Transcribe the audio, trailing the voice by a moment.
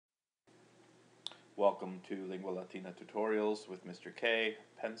Welcome to Lingua Latīna tutorials with Mr. K,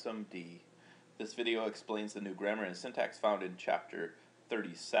 Pensum D. This video explains the new grammar and syntax found in chapter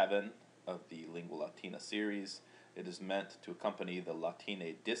 37 of the Lingua Latīna series. It is meant to accompany the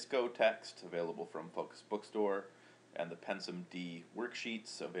Latine Disco text available from Focus Bookstore and the Pensum D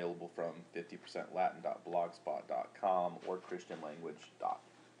worksheets available from 50%latin.blogspot.com or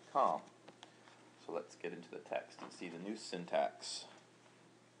christianlanguage.com. So let's get into the text and see the new syntax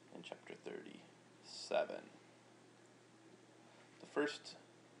in chapter 37. The first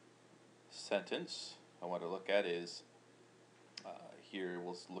sentence I want to look at is, here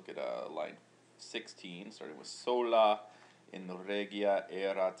we'll look at line 16, starting with sola in regia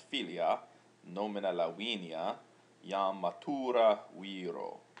erat filia, nomina Lavinia, jam matura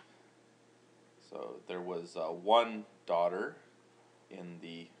viro. So there was one daughter in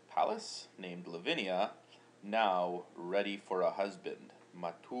the palace named Lavinia, now ready for a husband.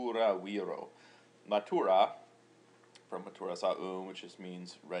 Matura viro. Matura, from matura saum, which just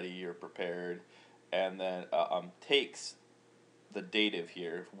means ready or prepared, and then takes the dative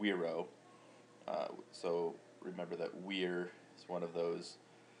here, viro. So remember that vir is one of those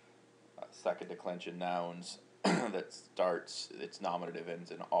second declension nouns that starts, its nominative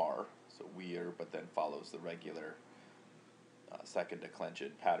ends in R, so vir, but then follows the regular second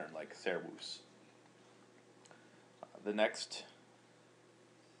declension pattern like servus. The next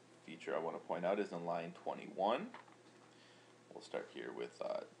feature I want to point out is in line 21. We'll start here with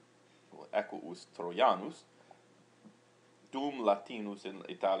equus Trojanus, dum Latinus in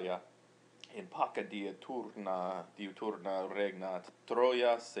Italia, in pacca diuturna regnat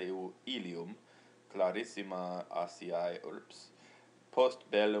Troia seu ilium, clarissima Asiae urbs, post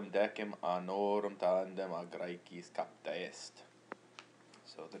bellum decem annorum tandem a Graecis capta est.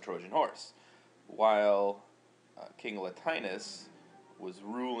 So the Trojan horse. While King Latinus was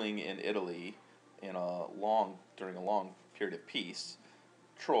ruling in Italy during a long period of peace,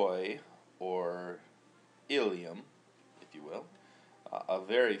 Troy, or Ilium, if you will, a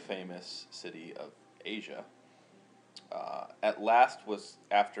very famous city of Asia, at last was,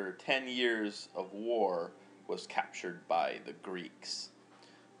 after 10 years of war, was captured by the Greeks.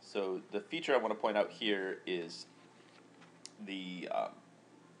 So the feature I want to point out here is the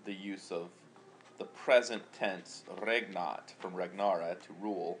use of the present tense regnat, from regnare, to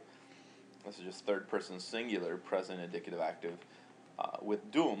rule. This is just third person singular, present indicative active,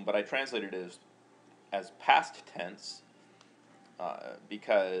 with dum, but I translated it as past tense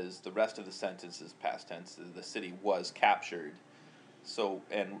because the rest of the sentence is past tense. The city was captured. So,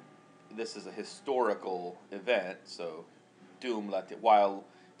 and this is a historical event, so dum, while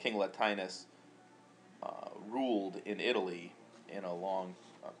King Latinus ruled in Italy in a long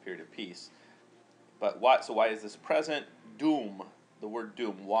period of peace. But why? So why is this present? Dum, the word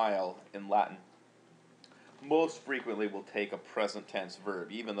dum, while, in Latin, most frequently will take a present tense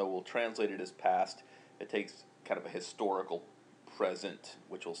verb. Even though we'll translate it as past, it takes kind of a historical present,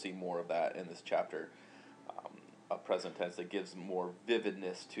 which we'll see more of that in this chapter. A present tense that gives more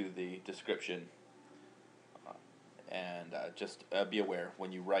vividness to the description. Just be aware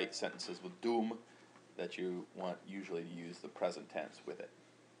when you write sentences with dum that you want usually to use the present tense with it.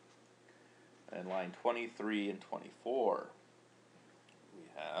 And line 23 and 24, we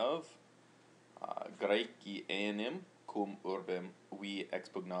have Graeci enim cum urbem vi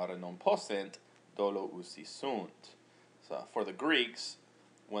expugnare non possent, dolo usi sunt. So for the Greeks,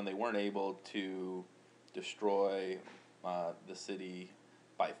 when they weren't able to destroy the city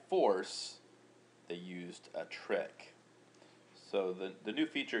by force, they used a trick. So the new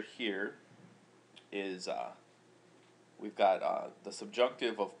feature here is we've got the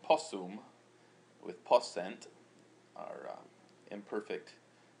subjunctive of possum with possent, our imperfect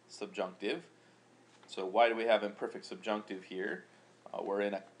subjunctive. So why do we have imperfect subjunctive here? We're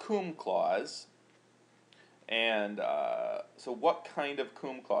in a cum clause. And so what kind of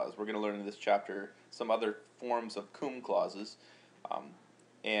cum clause? We're going to learn in this chapter some other forms of cum clauses.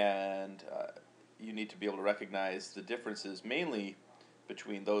 You need to be able to recognize the differences mainly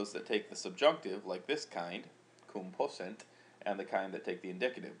between those that take the subjunctive, like this kind, cum possent, and the kind that take the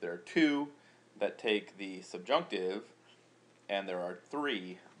indicative. There are two that take the subjunctive, and there are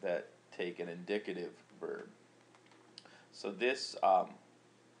three that take an indicative verb. So this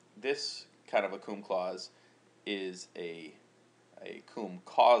kind of a cum clause is a cum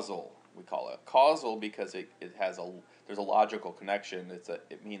causal, we call it. Causal because there's a logical connection.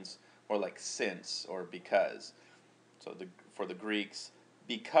 It means more like since or because. So for the Greeks,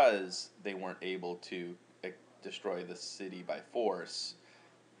 because they weren't able to destroy the city by force,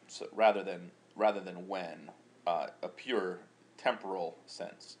 so rather than when, a pure temporal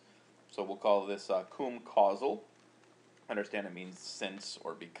sense. So we'll call this cum causal. Understand it means since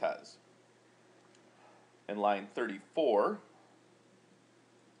or because. In line 34,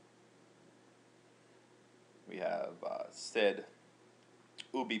 we have sed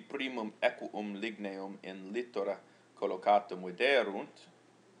ubi primum equum ligneum in littora collocatum viderunt,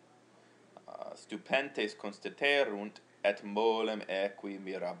 stupentes constaterunt et molem equi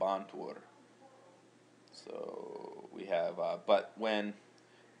mirabantur. So we have, but when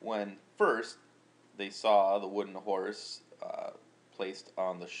first they saw the wooden horse placed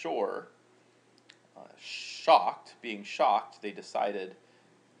on the shore, being shocked, they decided,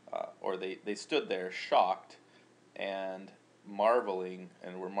 or they stood there shocked and marveling,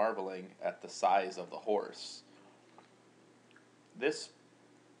 and were marveling at the size of the horse. This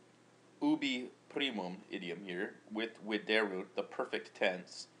ubi primum idiom here, with viderunt, the perfect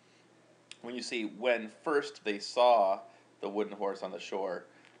tense, when you see when first they saw the wooden horse on the shore,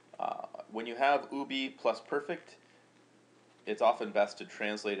 when you have ubi plus perfect, it's often best to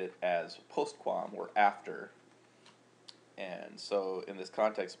translate it as postquam, or after. And so in this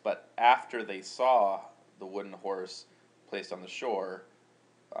context, but after they saw the wooden horse placed on the shore,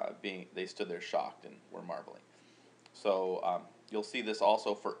 they stood there shocked and were marveling. So you'll see this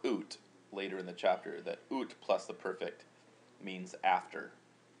also for ut later in the chapter, that ut plus the perfect means after.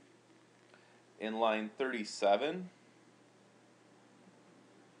 In line 37,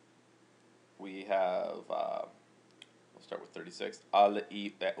 we have, we'll start with 36,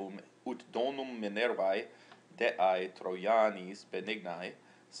 alei ut donum Minervae deae Troianis benignae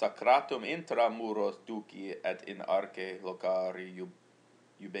sacratum intra muros duci et in arce locari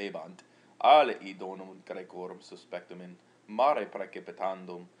iubebant, alei donum Graecorum suspectum in mare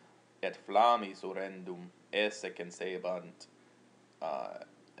praecipitandum et flammis orendum esse consebant,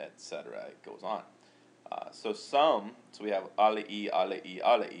 etc. It goes on. So we have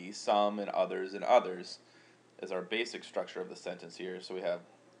alei, some, and others as our basic structure of the sentence here. So we have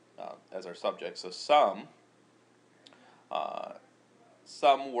as our subject. So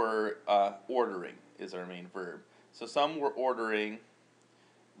some were ordering is our main verb. So some were ordering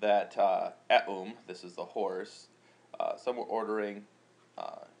that eum, this is the horse, some were ordering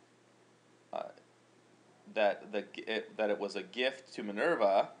that it was a gift to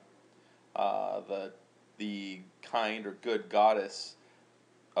Minerva, the kind or good goddess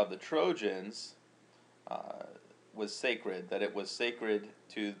of the Trojans, was sacred. That it was sacred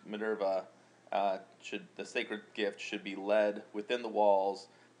to Minerva. The sacred gift should be led within the walls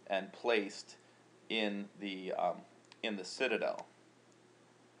and placed in the citadel.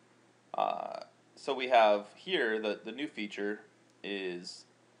 So we have here the new feature is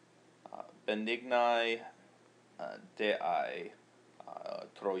benignae deae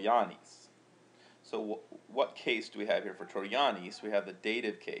Troianis. So what case do we have here for Troianis? We have the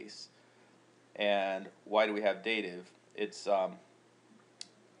dative case. And why do we have dative? It's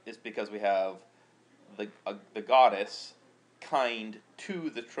because we have the goddess kind to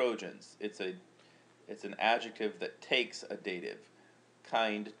the Trojans. It's an adjective that takes a dative,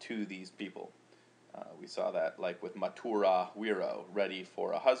 kind to these people. We saw that like with matura viro, ready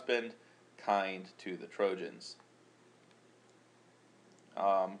for a husband, kind to the Trojans.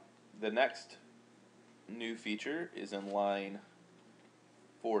 The next new feature is in line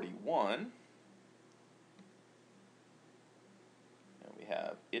 41. And we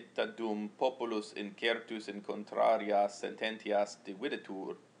have itta dum populus incertus in contrarias sententias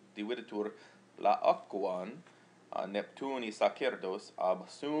dividitur la aquan Neptuni sacerdos ab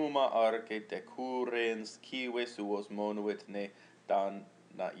summa arce decurrens quive suos monuit ne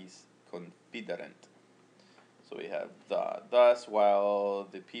danais confiderent. So we have thus while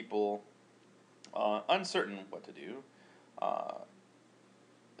the people uncertain what to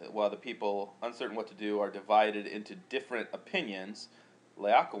do, are divided into different opinions,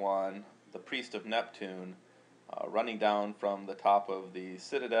 Laocoon, the priest of Neptune, running down from the top of the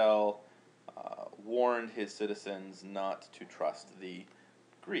citadel, warned his citizens not to trust the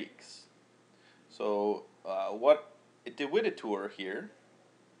Greeks. So what dividitur here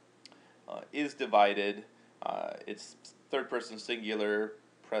is divided. It's third person singular,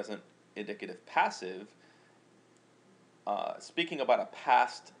 present indicative passive, speaking about a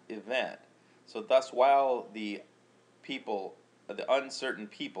past event. So thus while the uncertain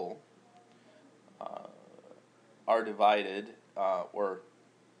people are divided,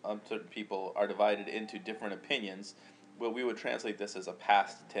 uncertain people are divided into different opinions, well, we would translate this as a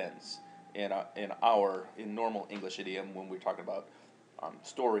past tense in normal English idiom. When we're talking about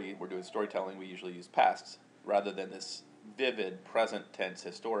we're doing storytelling, we usually use past rather than this vivid present tense,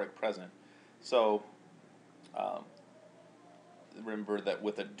 historic present. So remember that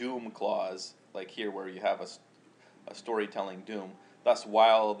with a doom clause, like here where you have a storytelling doom, thus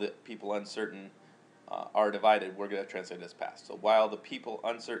while the people uncertain are divided, we're going to translate it as past. So while the people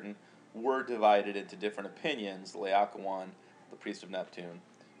uncertain were divided into different opinions, Laocoon, the priest of Neptune,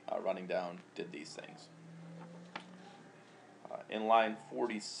 running down, did these things. In line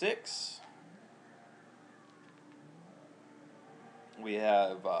 46, we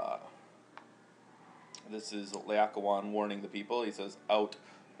have, this is Laocoon warning the people. He says, aut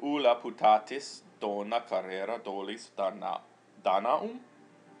ula putatis dona carrera dolis danaum?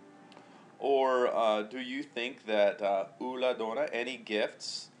 Or do you think that ula dona, any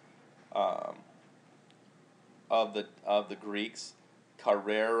gifts of the Greeks,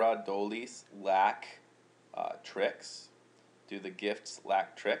 carrera dolis, lack tricks? Do the gifts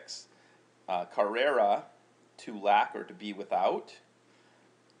lack tricks? Carrera, to lack or to be without,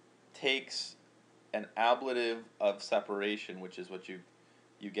 takes an ablative of separation, which is what you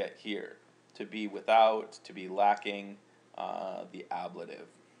get here. To be without, to be lacking, the ablative.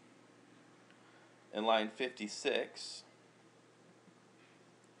 In line 56,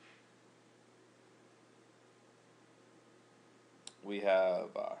 we have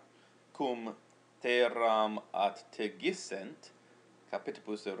cum terram at tegissent,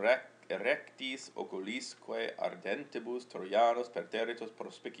 capitibus erectis oculisque ardentibus Troianos perterritos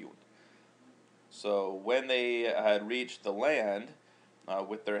prospiciunt. So when they had reached the land,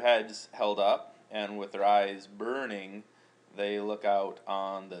 with their heads held up and with their eyes burning, they look out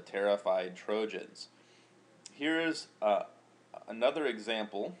on the terrified Trojans. Here's another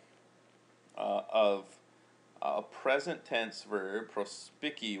example of a present tense verb,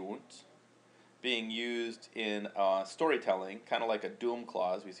 prospiciunt, being used in storytelling, kind of like a doom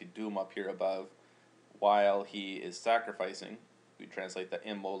clause. We see doom up here above, while he is sacrificing. We translate the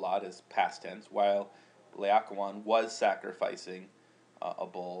immolat as past tense, while Laocoon was sacrificing a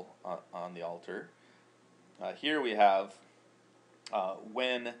bull on the altar. Here we have,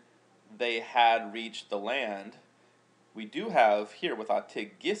 when they had reached the land, we do have here with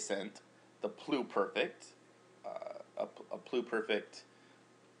atigissent the pluperfect, a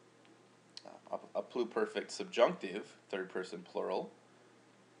pluperfect subjunctive, third person plural,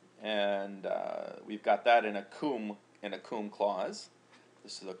 and we've got that in a cum clause.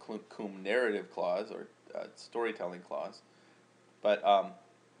 This is a cum narrative clause or storytelling clause, but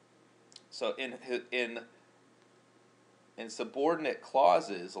so in subordinate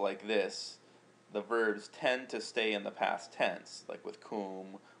clauses like this, the verbs tend to stay in the past tense, like with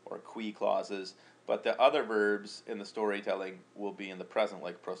cum or qui clauses, but the other verbs in the storytelling will be in the present,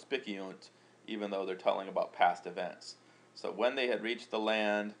 like prospiciunt, even though they're telling about past events. So when they had reached the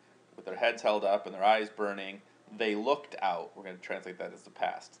land, with their heads held up and their eyes burning, they looked out. We're going to translate that as the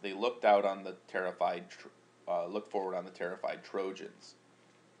past. They looked out on the terrified, looked forward on the terrified Trojans.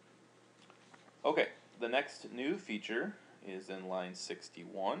 Okay, the next new feature is in line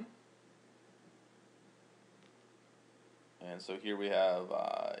 61. And so here we have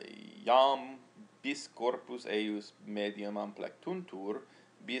Iam bis corpus eius medium amplectuntur,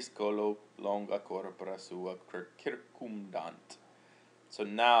 bis collo longa corpora sua circumdant. So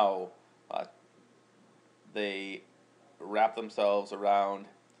now they wrap themselves around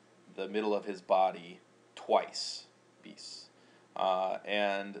the middle of his body twice, bis.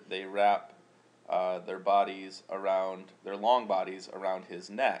 And they wrap their bodies around, their long bodies around his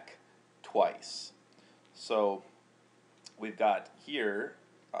neck twice. So we've got here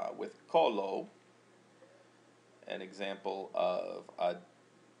with collo an example of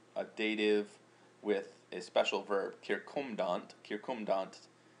a dative with a special verb, circumdant. Circumdant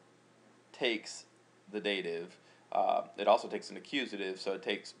takes the dative. It also takes an accusative, so it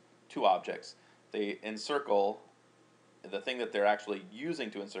takes two objects. They encircle, the thing that they're actually using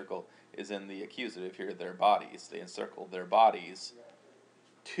to encircle is in the accusative here, their bodies. They encircle their bodies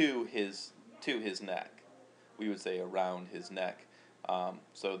to his neck. We would say around his neck.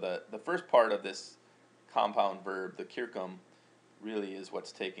 So the first part of this compound verb, the circum, really is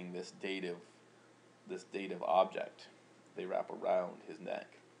what's taking this dative object. They wrap around his neck.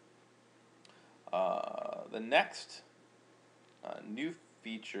 The next new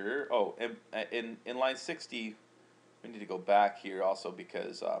feature, in line 60, we need to go back here also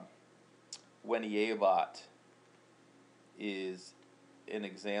because Wenievat is an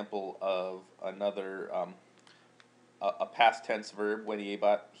example of another a past tense verb,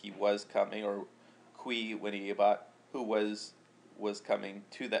 Wenievat, he was coming, or qui Wenievat, who was coming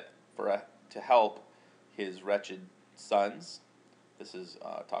to help his wretched sons. This is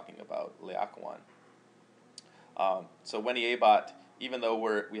talking about Laocoon. So Wenievat even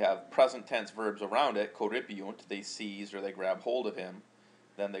though we have present tense verbs around it, corripiunt, they seized or they grab hold of him,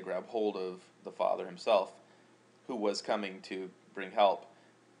 then they grab hold of the father himself, who was coming to bring help.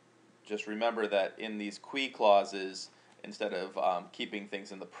 Just remember that in these qui clauses, instead of keeping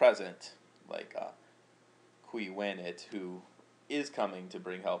things in the present, like qui venit, who is coming to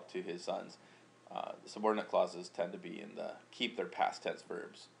bring help to his sons, the subordinate clauses tend to be in the keep their past tense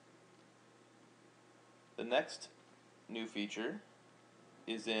verbs. The next new feature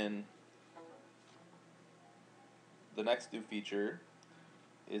is in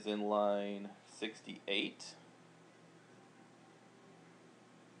line 68.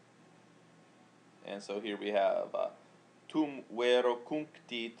 And so here we have tum vero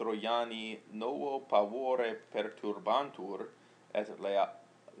cuncti Trojani novo pavore perturbantur et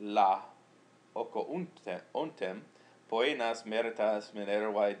la oco untem poenas meritas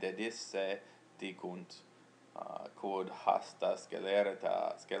minervae dedisse dicunt quod hasta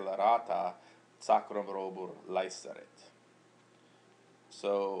scelerata sacrum robur laeseret.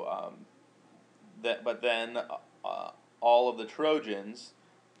 So but then all of the Trojans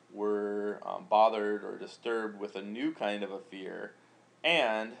were bothered or disturbed with a new kind of a fear,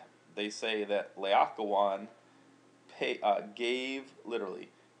 and they say that Laocoon gave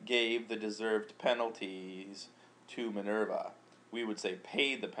the deserved penalties to Minerva. We would say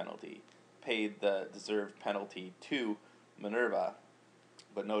paid the deserved penalty to Minerva,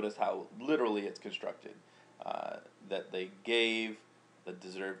 but notice how literally it's constructed, that they gave the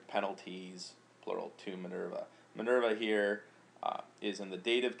deserved penalties, plural, to Minerva. Minerva here is in the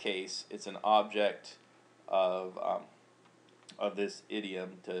dative case. It's an object of this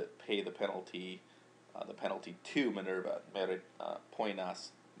idiom, to pay the penalty to Minerva,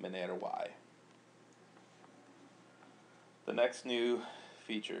 poenas Minervae. The next new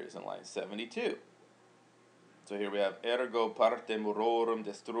feature is in line 72. So here we have ergo parte murorum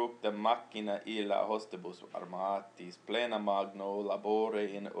destructa machina illa hostibus armatis plena magno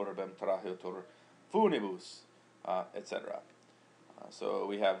labore in urbem trahetur funibus, etc. So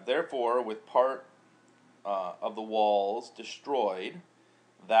we have, therefore, with part of the walls destroyed,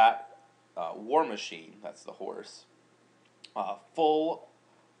 that war machine, that's the horse, filled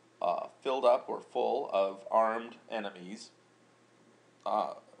up or full of armed enemies,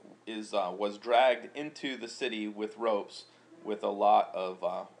 was dragged into the city with ropes, with a lot of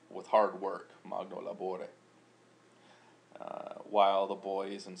with hard work, magno labore, while the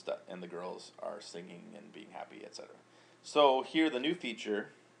boys and the girls are singing and being happy, etc. So here the new feature,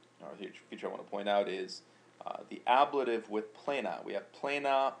 or the feature I want to point out, is the ablative with plena. We have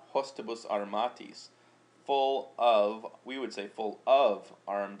plena hostibus armatis, we would say full of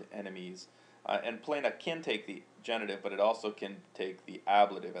armed enemies. And plena can take the genitive, but it also can take the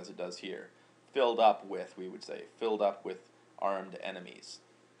ablative, as it does here. Filled up with, we would say, filled up with armed enemies.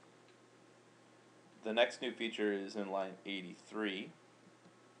 The next new feature is in line 83.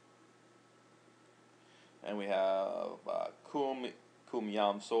 And we have cum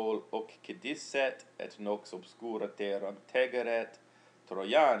iam sol occidisset et nox obscura terram tegeret,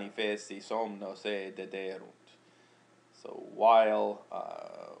 Trojani feci somno se dederunt. So while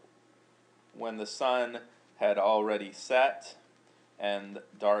when the sun had already set and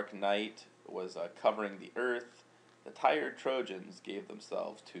dark night was covering the earth, the tired Trojans gave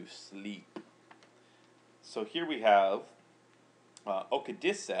themselves to sleep. So here we have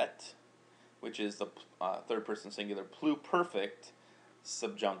occidisset, which is the third person singular pluperfect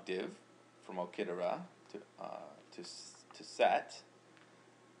subjunctive from occidere to set.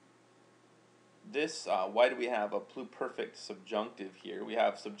 This why do we have a pluperfect subjunctive here? We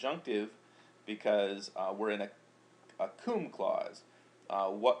have subjunctive because we're in a cum clause.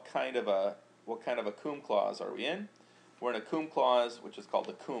 What kind of a cum clause are we in? We're in a cum clause which is called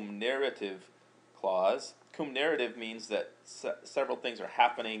the cum narrative clause. Cum narrative means that several things are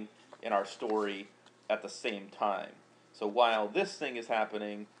happening in our story at the same time. So while this thing is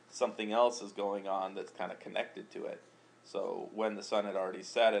happening, something else is going on that's kind of connected to it. So when the sun had already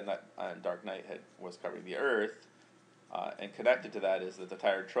set and dark night was covering the earth, and connected to that is that the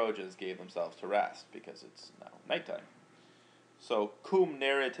tired Trojans gave themselves to rest because it's now nighttime. So cum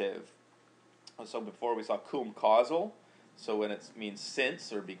narrative. So before we saw cum causal, so when it means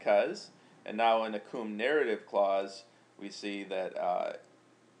since or because, and now in a cum narrative clause we see that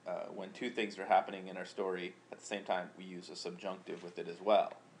when two things are happening in our story at the same time, we use a subjunctive with it as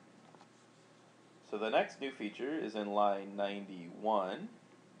well. So the next new feature is in line 91.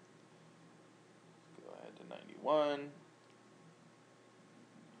 Go ahead to 91.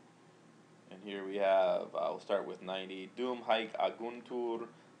 And here we have, I'll start with 90. Dum haec aguntur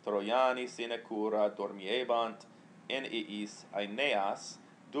Trojani sine cura dormiebant, en iis Aeneas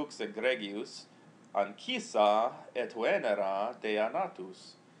dux egregius Anchisa et venera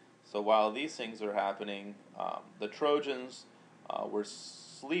deanatus. So while these things are happening, the Trojans were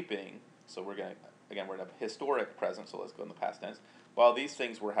sleeping. So we're in a historic present. So let's go in the past tense. While these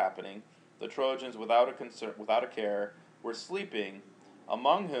things were happening, the Trojans, without a care, were sleeping.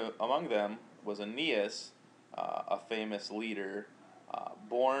 Among them was Aeneas, a famous leader,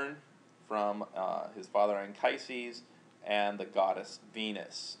 born from his father Anchises and the goddess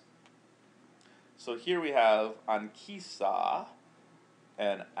Venus. So here we have Anchisa,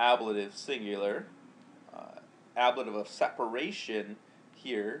 an ablative singular, ablative of separation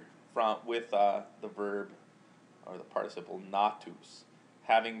here with the verb or the participle natus,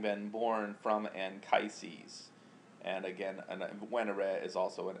 having been born from Anchises. And again, venere is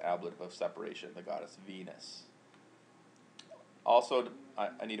also an ablative of separation, the goddess Venus. Also,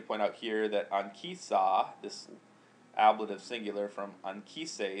 I need to point out here that Anchisa, this ablative singular from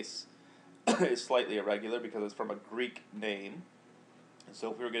Anchises, is slightly irregular because it's from a Greek name. And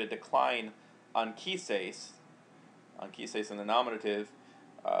so if we were going to decline Anchises in the nominative,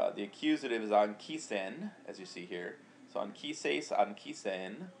 the accusative is Anchisen, as you see here. So Anchises,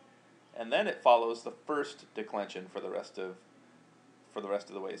 Anchisen, and then it follows the first declension for the rest of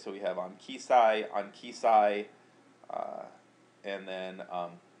the way. So we have Anchisai, Anchisai, and then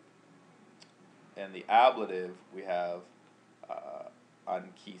and the ablative we have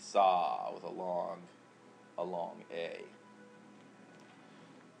Anchisa with a long A.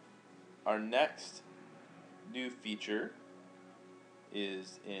 Our next new feature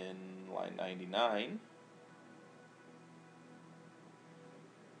is in line 99.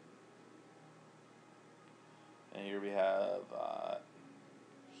 And here we have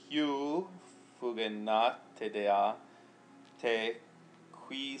Hu fugenat tedea te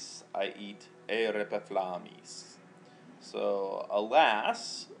quis ait erepeflamis. So,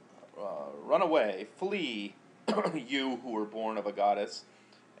 alas, run away, flee, you who were born of a goddess,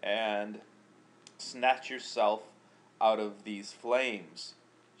 and snatch yourself out of these flames,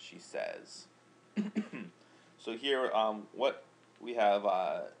 she says. So here, what we have,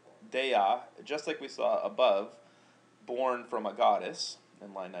 Dea, just like we saw above, born from a goddess,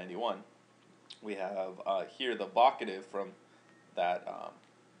 in line 91. We have here the vocative from that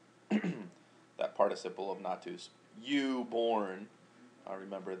that participle of natus. You born.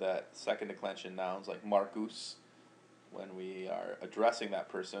 Remember that second declension nouns like Marcus, when we are addressing that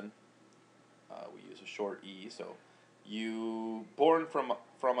person, we use a short E. So you born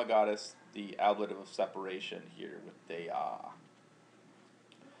from a goddess, the ablative of separation here with Dea.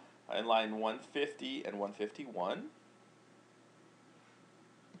 In line 150 and 151,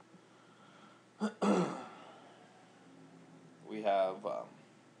 we have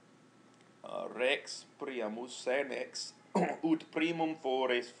Rex priamus senex ut primum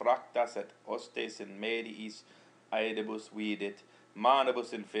fores fractas et hostes in mediis aedibus vidit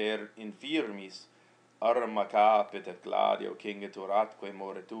manibus infirmis arma capit et gladio cingitur atque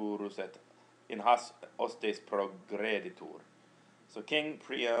moriturus et in hostes progreditur. So King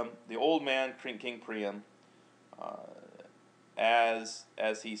Priam, the old man, King Priam, as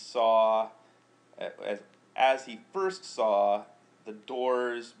he first saw the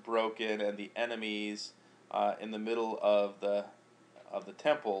doors broken and the enemies in the middle of the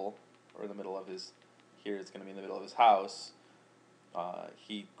temple, or the middle of his, here it's going to be in the middle of his house,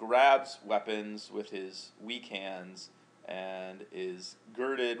 he grabs weapons with his weak hands and is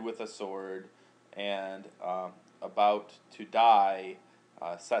girded with a sword and about to die,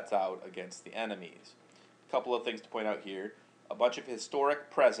 sets out against the enemies. A couple of things to point out here. A bunch of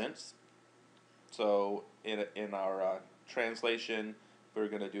historic presents. So in our translation, if we're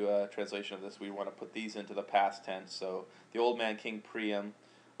going to do a translation of this, we want to put these into the past tense. So the old man, King Priam,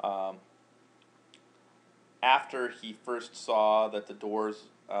 after he first saw that the doors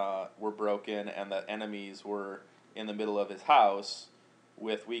were broken and the enemies were in the middle of his house,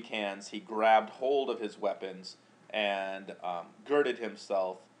 with weak hands, he grabbed hold of his weapons and girded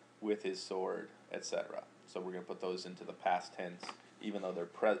himself with his sword, etc. So we're going to put those into the past tense, even though they're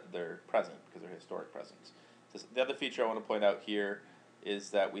present, because they're historic presents. The other feature I want to point out here is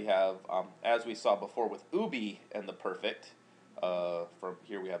that we have, as we saw before with ubi and the perfect, from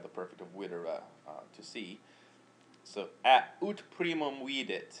here we have the perfect of videre, to see. So, at ut primum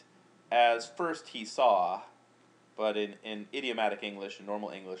vidit, as first he saw, but in idiomatic English, in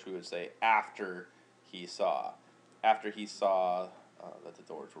normal English, we would say after he saw. After he saw that the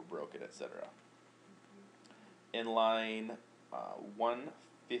doors were broken, etc. In line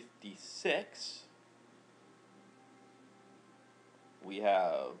 156,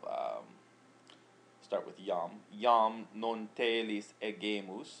 start with iam. Iam non telis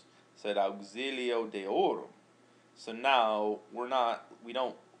egemus, sed auxilio deorum. So now we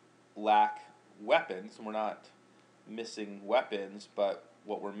don't lack weapons, we're not missing weapons, but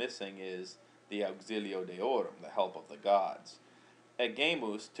what we're missing is the auxilio deorum, the help of the gods.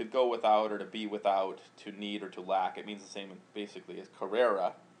 Egemus, to go without or to be without, to need or to lack. It means the same basically as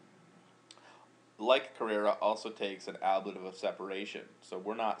carrera. Like carrera, also takes an ablative of separation. So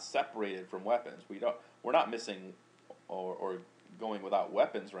we're not separated from weapons. We're not missing or going without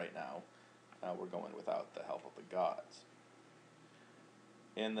weapons right now. We're going without the help of the gods.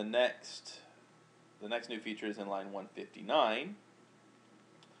 And the next new feature is in line 159.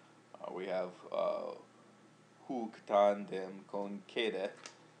 We have huc tandem concede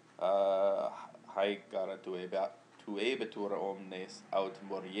haecara tuebetur omnes aut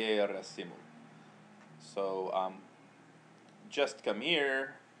moriere simul. So just come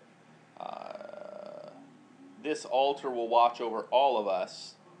here. This altar will watch over all of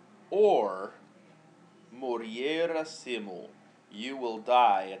us, or moriere simul, you will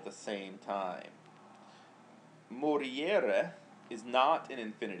die at the same time. Moriere is not an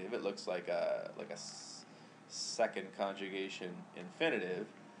infinitive. It looks like a second conjugation infinitive,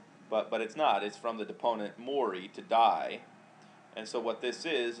 but it's not. It's from the deponent mori, to die. And so what this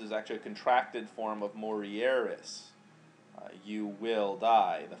is actually a contracted form of morieris. You will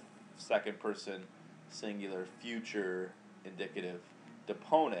die, the second person singular future indicative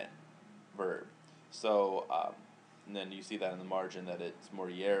deponent verb. So and then you see that in the margin that it's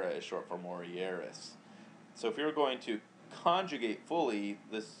moriere is short for morieris. So if you're going to conjugate fully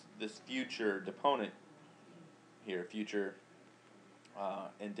this future deponent here, future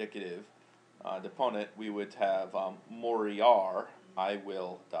indicative deponent, we would have moriar, I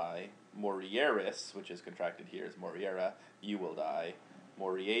will die, morieris, which is contracted here as moriera, you will die,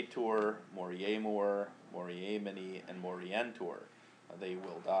 morietur, moriemur, moriemini, and morientur, they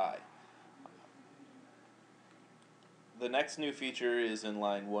will die. The next new feature is in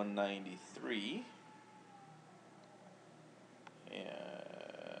line 193. And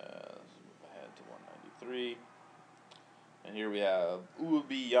let's move ahead to 193. And here we have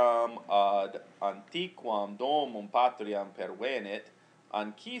ubiam ad antiquam domum patriam pervenet,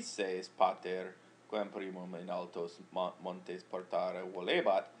 anchises pater, quem primum in altos montes portare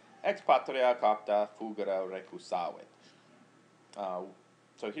volebat, ex patria capta fugere recusavit.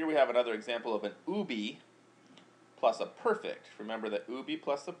 So here we have another example of an ubi plus a perfect. Remember that ubi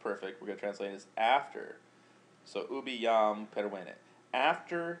plus the perfect, we're going to translate as after. So ubi iam pervenet.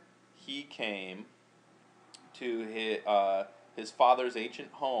 After he came to his father's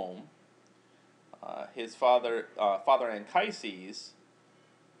ancient home, his father Anchises,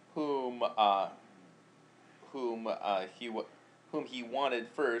 whom he wanted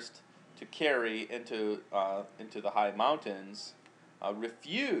first to carry into the high mountains,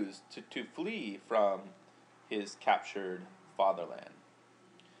 refused to flee from his captured fatherland.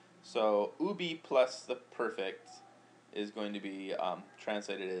 So ubi plus the perfect is going to be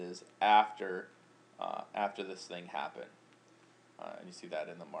translated as after this thing happened. And you see that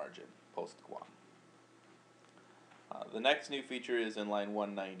in the margin, post quam. The next new feature is in line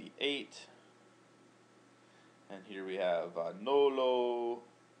 198. And here we have nolo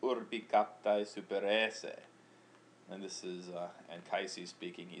urbi captae superesse. And this is Anchises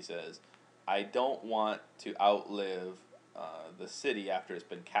speaking. He says, I don't want to outlive the city after it's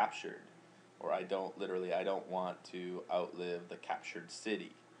been captured. Or I don't want to outlive the captured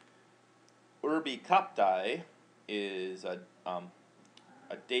city. Urbi captae is a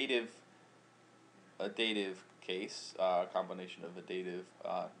dative case, a combination of a dative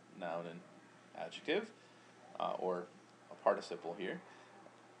noun and adjective, or a participle here.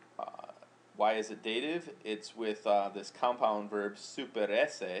 Why is it dative? It's with this compound verb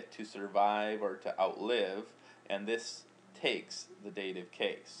superesse, to survive or to outlive, and this takes the dative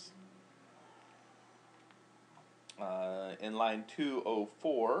case. In line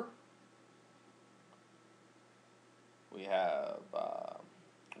 204, we have,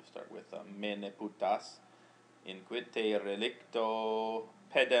 we'll start with meneputas, inquite relicto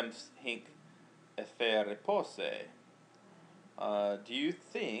pedems hinc effere posse. Do you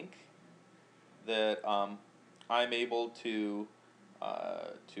think that I'm able to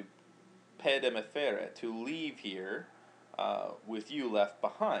pedem effere, to leave here with you left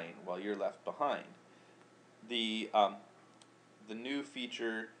behind, while you're left behind? The new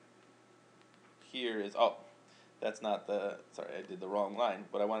feature here is, oh, that's not the, sorry, I did the wrong line.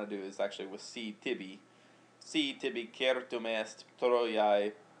 What I want to do is actually with si tibi certum est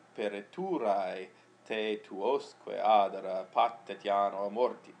Troiae periturae te tuosque adera patetiano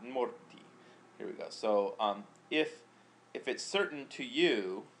morti. Here we go. So if it's certain to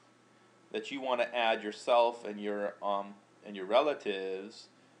you that you want to add yourself and your relatives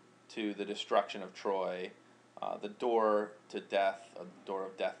to the destruction of Troy, the door to death, the door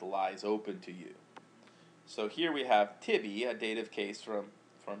of death lies open to you. So here we have tibi, a dative case from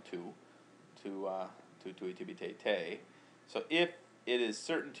to tibi te te. So if it is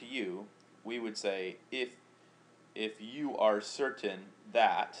certain to you, we would say if you are certain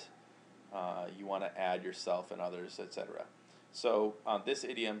that you want to add yourself and others, etc. So this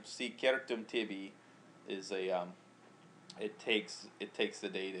idiom, si certum tibi, is a it takes the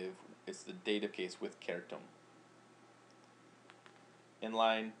dative. It's the dative case with certum. In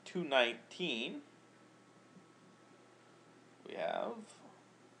line 219, we have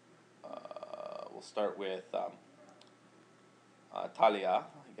we'll start with Talia,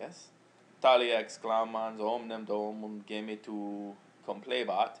 I guess. Talia exclamans omnem domum gemitu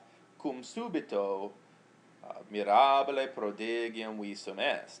complebat, cum subito mirabile prodigium visum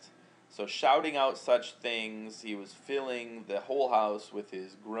est. So shouting out such things, he was filling the whole house with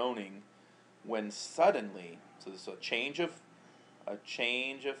his groaning, when suddenly, so this is a change of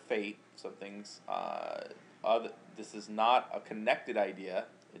fate. Something's this is not a connected idea.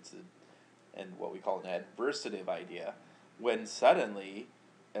 It's and what we call an adversative idea. When suddenly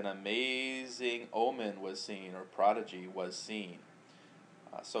an amazing omen was seen, or prodigy was seen.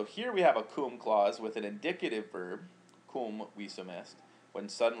 So here we have a cum clause with an indicative verb, cum visum est. When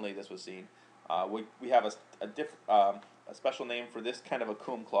suddenly this was seen, we have a special name for this kind of a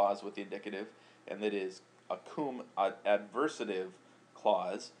cum clause with the indicative, and that is a cum adversative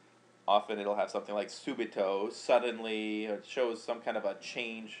clause. Often it'll have something like subito, suddenly. It shows some kind of a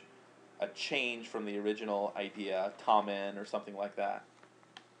change from the original idea, tamen, or something like that.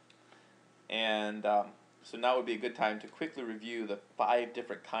 And so now would be a good time to quickly review the 5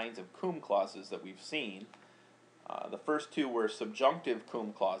 different kinds of cum clauses that we've seen. The first 2 were subjunctive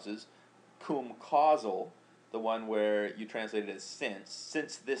cum clauses. Cum causal, the one where you translate it as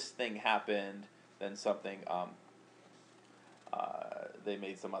since this thing happened, then something, they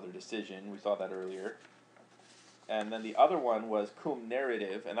made some other decision. We saw that earlier. And then the other one was cum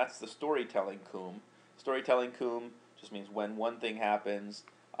narrative, and that's the storytelling cum. Storytelling cum just means when one thing happens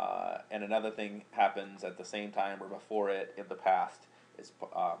and another thing happens at the same time or before it in the past. It's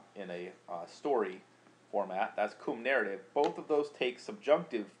in a story format. That's cum narrative. Both of those take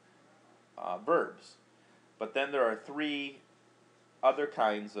subjunctive verbs. But then there are 3 other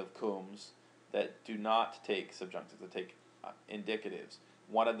kinds of cums that do not take subjunctives, that take indicatives.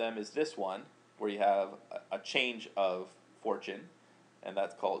 One of them is this one, where you have a change of fortune, and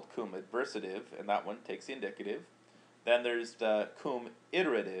that's called cum adversative, and that one takes the indicative. Then there's the cum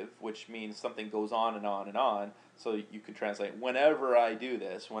iterative, which means something goes on and on and on. So you could translate, whenever I do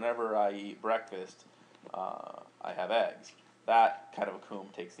this, whenever I eat breakfast, I have eggs. That kind of a cum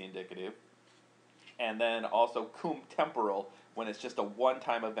takes the indicative. And then also cum temporal, when it's just a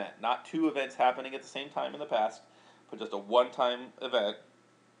one-time event. Not 2 events happening at the same time in the past, but just a one-time event.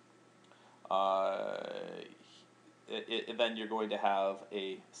 Then you're going to have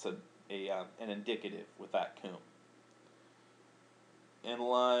an indicative with that cum. In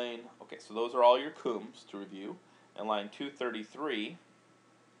line, okay, so those are all your cums to review. In line 233,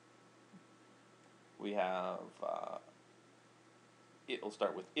 we have, it'll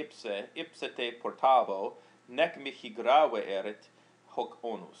start with ipse te portavo, nec mihi grave erit, hoc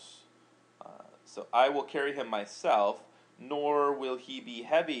onus. So I will carry him myself, nor will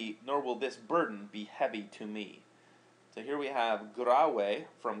this burden be heavy to me. So here we have grave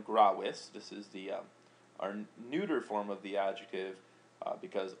from gravis. This is our neuter form of the adjective,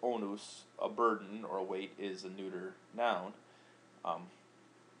 because onus, a burden or a weight, is a neuter noun.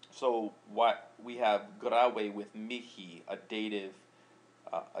 So what we have grave with mihi, a dative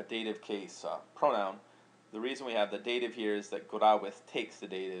case pronoun. The reason we have the dative here is that gravis takes the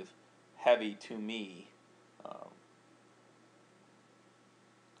dative, heavy to me,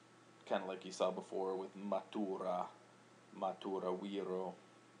 kind of like you saw before with matura viro,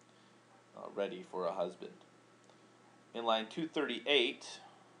 ready for a husband. In line 238,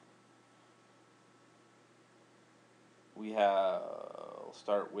 we'll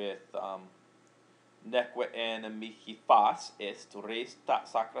start with neque en mihi fas est res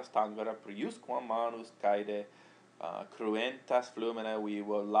sacras tangere priusquam manus caede cruentas flumina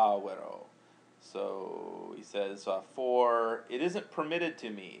vivo lauvero. So he says, for it isn't permitted to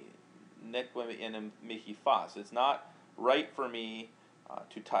me, neque en mihi fas. It's not right for me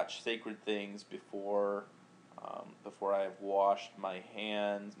to touch sacred things before I have washed my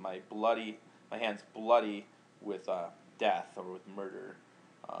hands bloody with death or with murder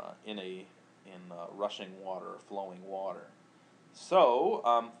in a rushing water or flowing water. So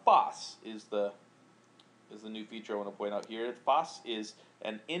phos is the new feature I want to point out here. Phos is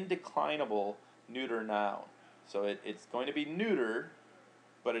an indeclinable neuter noun. So it's going to be neuter,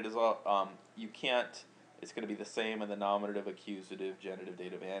 but it is you can't. It's going to be the same in the nominative, accusative, genitive,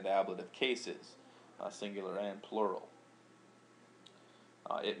 dative, and ablative cases, singular and plural.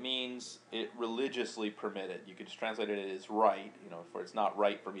 It means it religiously permitted. You could just translate it as right, for it's not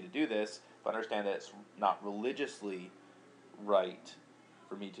right for me to do this, but understand that it's not religiously right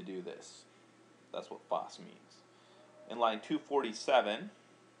for me to do this. That's what phos means. In line 247,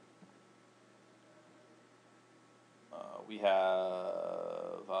 we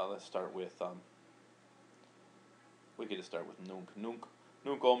have, let's start with, we could just start with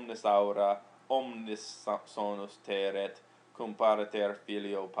nunc omnis aura, omnis sonus teret, cum pariter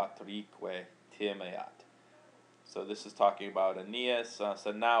filio patrique timeat. So this is talking about Aeneas.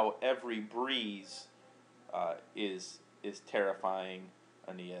 So now every breeze is terrifying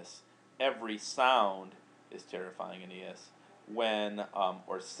Aeneas. Every sound is terrifying Aeneas. When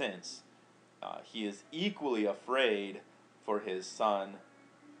or since he is equally afraid for his son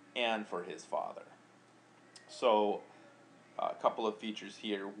and for his father. So a couple of features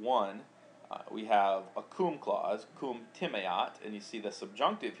here. One, we have a cum clause, cum timeat, and you see the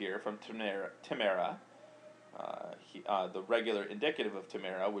subjunctive here from timera. The regular indicative of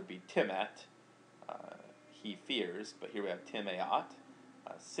timera would be timet, he fears, but here we have timeat,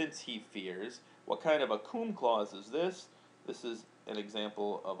 since he fears. What kind of a cum clause is this? This is an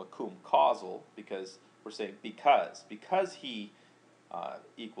example of a cum causal, because we're saying because he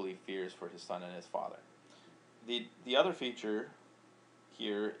equally fears for his son and his father. The other feature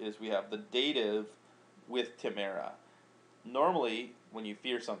here is we have the dative with timera. Normally, when you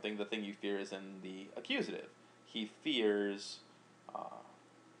fear something, the thing you fear is in the accusative. He fears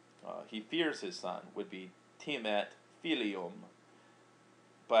his son would be timet filium.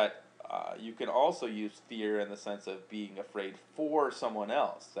 But you can also use fear in the sense of being afraid for someone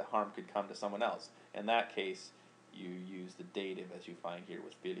else, that harm could come to someone else. In that case, you use the dative as you find here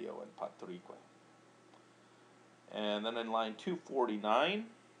with filio and patrique. And then in line 249,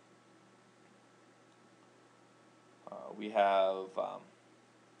 we have,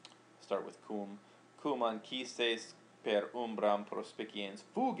 start with cum anchises per umbram prospiciens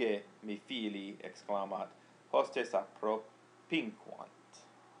fuge mi fili exclamat, hostes appropinquant.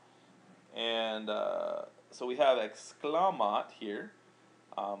 And so we have exclamat here,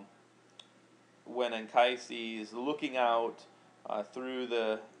 when Anchises, looking out through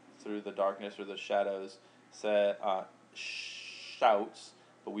the darkness or the shadows, shouts,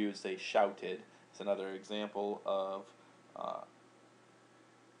 but we would say shouted. It's another example of a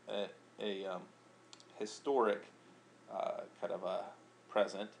historic kind of a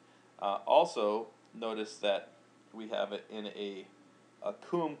present. Also, notice that we have it in a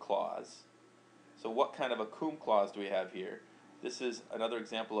cum clause. So what kind of a cum clause do we have here? This is another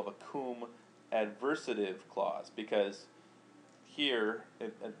example of a cum adversative clause, because here,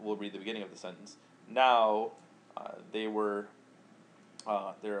 and we'll read the beginning of the sentence, now they're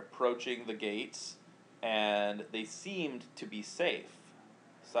approaching the gates, and they seemed to be safe,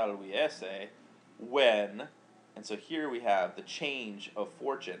 salviese, when, and so here we have the change of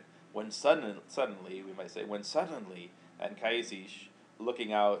fortune, when suddenly, we might say, when suddenly Anchises,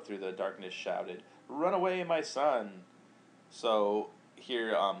 looking out through the darkness, shouted, "Run away, my son!" So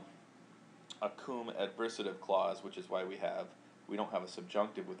here, a cum adversative clause, which is why we don't have a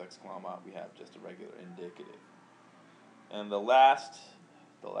subjunctive with exclamat, we have just a regular indicative. And the last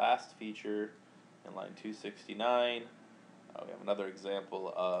feature in line 269, we have another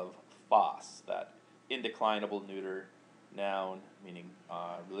example of phos, that indeclinable neuter noun, meaning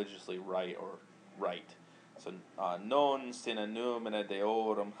religiously right or right. So, non sine numina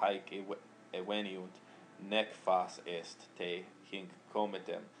deorum haec eveniunt, nec phos est te hinc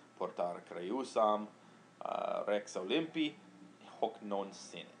comitem portar creiusam rex Olympi, hoc non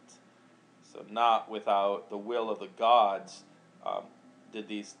sinit. So not without the will of the gods did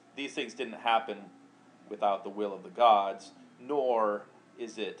these things didn't happen without the will of the gods, nor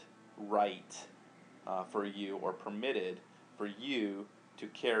is it right for you or permitted for you to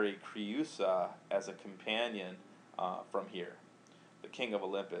carry Creusa as a companion from here. The king of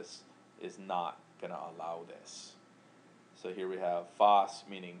Olympus is not going to allow this. So here we have phos,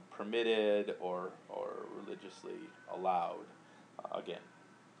 meaning permitted or religiously allowed again.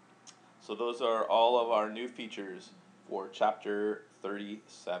 So those are all of our new features for chapter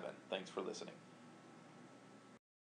 37. Thanks for listening.